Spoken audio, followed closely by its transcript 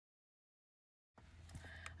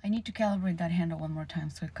I need to calibrate that handle one more time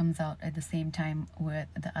so it comes out at the same time with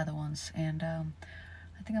the other ones, and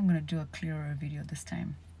I think I'm gonna do a clearer video this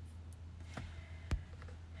time.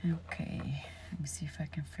 Okay, let me see if I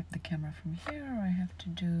can flip the camera from here, or I have to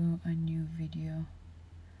do a new video.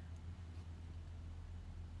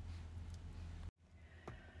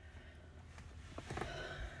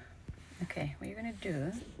 Okay, what you're gonna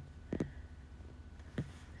do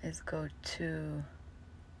is go to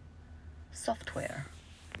software,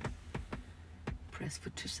 press for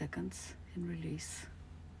 2 seconds and release.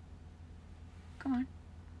 Come on.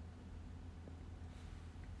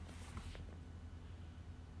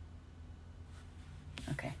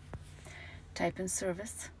 Okay, type in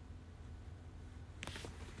service.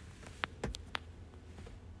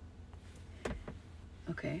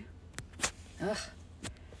 Okay. Ugh.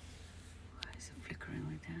 Why is it flickering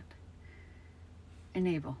like that?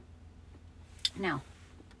 Enable. Now,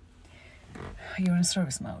 you're in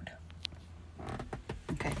service mode.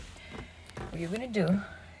 Okay. What you're gonna do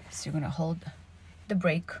is you're gonna hold the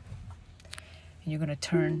brake and you're gonna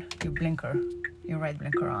turn your blinker, your right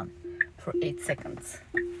blinker on for 8 seconds.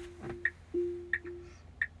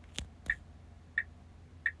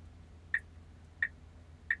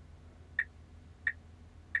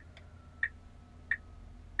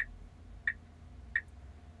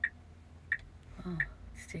 Oh,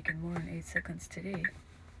 it's taken more than 8 seconds today.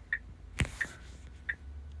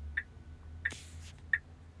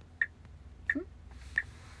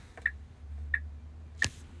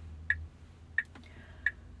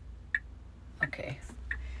 Okay.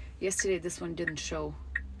 Yesterday this one didn't show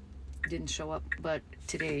up, but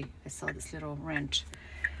today I saw this little wrench.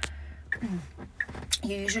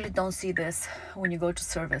 You usually don't see this when you go to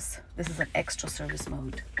service. This is an extra service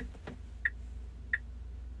mode.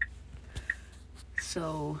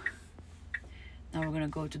 So now we're gonna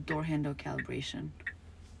go to door handle calibration.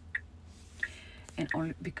 And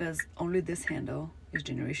only this handle is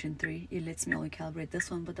generation 3, it lets me only calibrate this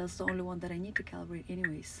one, but that's the only one that I need to calibrate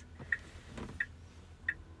anyways.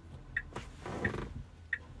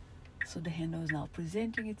 So the handle is now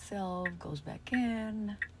presenting itself, goes back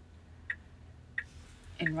in,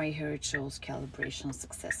 and right here it shows calibration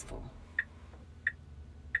successful.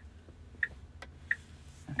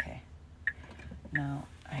 Okay, now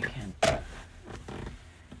I can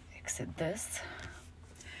exit this,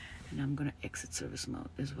 and I'm gonna exit service mode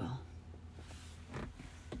as well.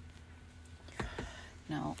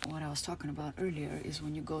 Now, what I was talking about earlier is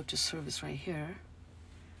when you go to service right here,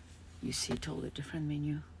 you see a totally different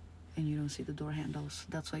menu. And you don't see the door handles.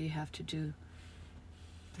 That's why you have to do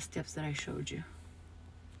the steps that I showed you.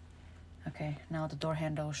 Okay, now the door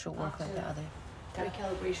handle should work like the other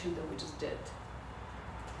calibration that we just did.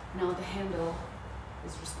 Now the handle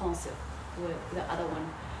is responsive with the other one.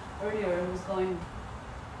 Earlier it was going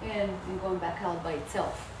in and going back out by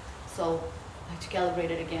itself. So I had to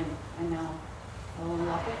calibrate it again, and now I'll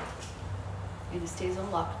unlock it and it stays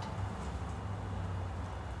unlocked.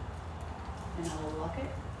 And I'll unlock it.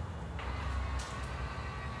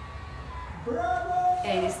 Bravo!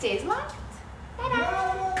 And it stays locked.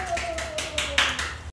 Ta-da!